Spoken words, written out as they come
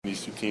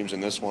teams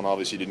in this one.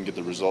 Obviously, you didn't get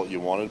the result you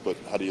wanted, but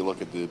how do you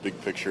look at the big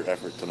picture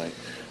effort tonight?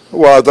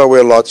 Well, I thought we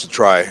had lots to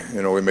try.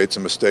 We made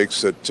some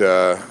mistakes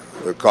that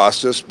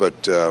cost us, but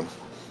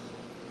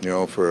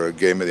for a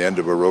game at the end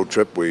of a road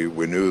trip,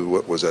 we knew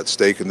what was at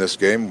stake in this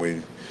game.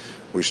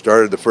 We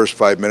started the first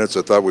 5 minutes.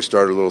 I thought we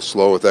started a little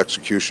slow with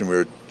execution. We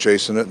were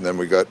chasing it, and then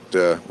we got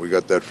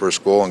that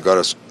first goal and got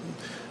us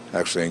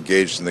actually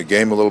engaged in the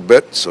game a little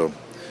bit. So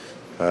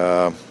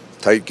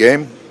tight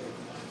game.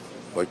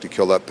 Like to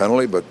kill that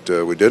penalty, but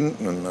we didn't,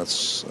 and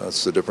that's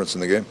the difference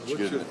in the game.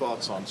 What's your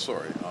thoughts on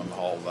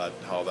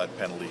how that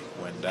penalty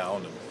went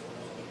down and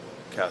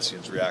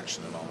Kassian's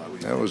reaction and all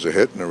that? That was a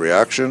hit and a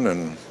reaction,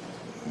 and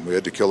we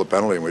had to kill the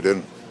penalty, and we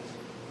didn't.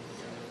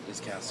 Does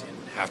Kassian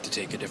have to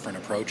take a different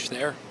approach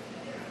there?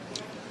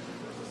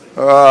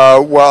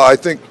 Well, I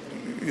think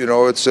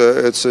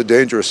it's a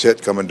dangerous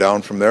hit coming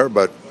down from there,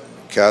 but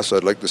Cass,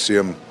 I'd like to see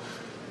him,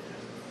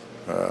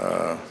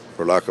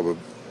 for lack of a,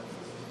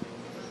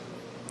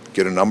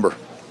 get a number,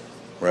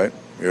 right?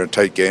 You're in a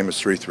tight game. It's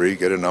 3-3.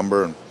 Get a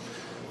number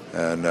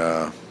and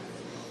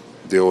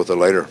deal with it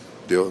later.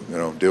 Deal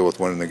with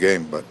winning the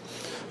game. But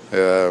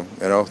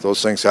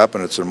those things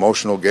happen. It's an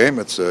emotional game.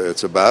 It's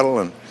a battle,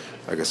 and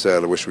like I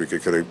said, I wish we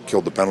could have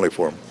killed the penalty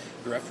for him.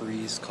 The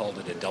referees called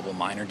it a double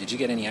minor. Did you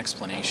get any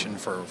explanation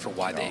for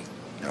why they?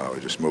 No,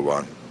 we just move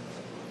on.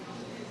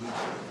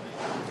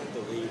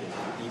 The lead,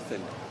 and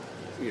Ethan,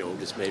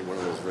 just made one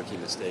of those rookie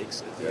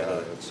mistakes.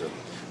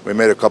 We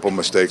made a couple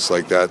mistakes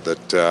like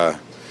that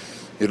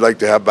you'd like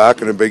to have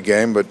back in a big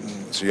game, but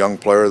it's a young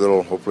player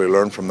that'll hopefully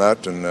learn from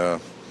that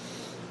and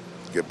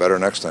get better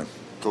next time.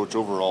 Coach,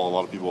 overall, a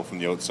lot of people from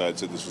the outside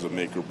said this was a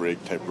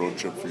make-or-break type road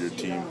trip for your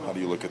team. How do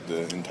you look at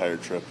the entire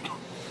trip?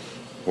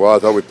 Well, I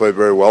thought we played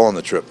very well on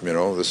the trip.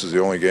 This is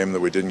the only game that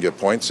we didn't get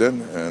points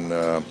in, and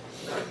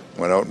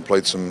went out and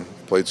played some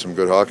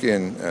good hockey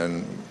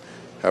and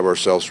have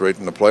ourselves right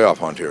in the playoff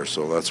hunt here.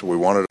 So that's what we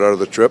wanted out of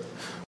the trip.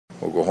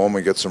 We'll go home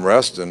and get some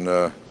rest, and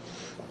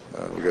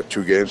we got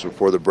 2 games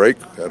before the break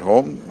at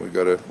home. We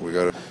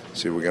gotta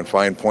see if we can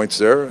find points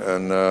there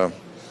and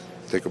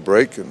take a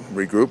break and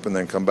regroup, and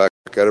then come back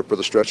at it for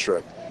the stretch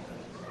track.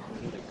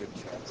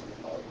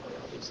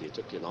 It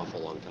took you an awful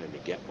long time to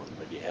get one,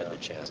 but you had the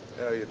chance.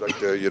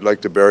 Yeah, you'd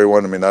like to bury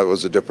one. I mean, that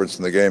was the difference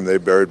in the game. They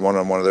buried one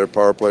on one of their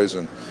power plays,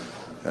 and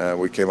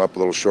we came up a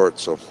little short.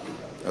 So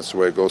that's the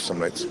way it goes some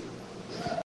nights.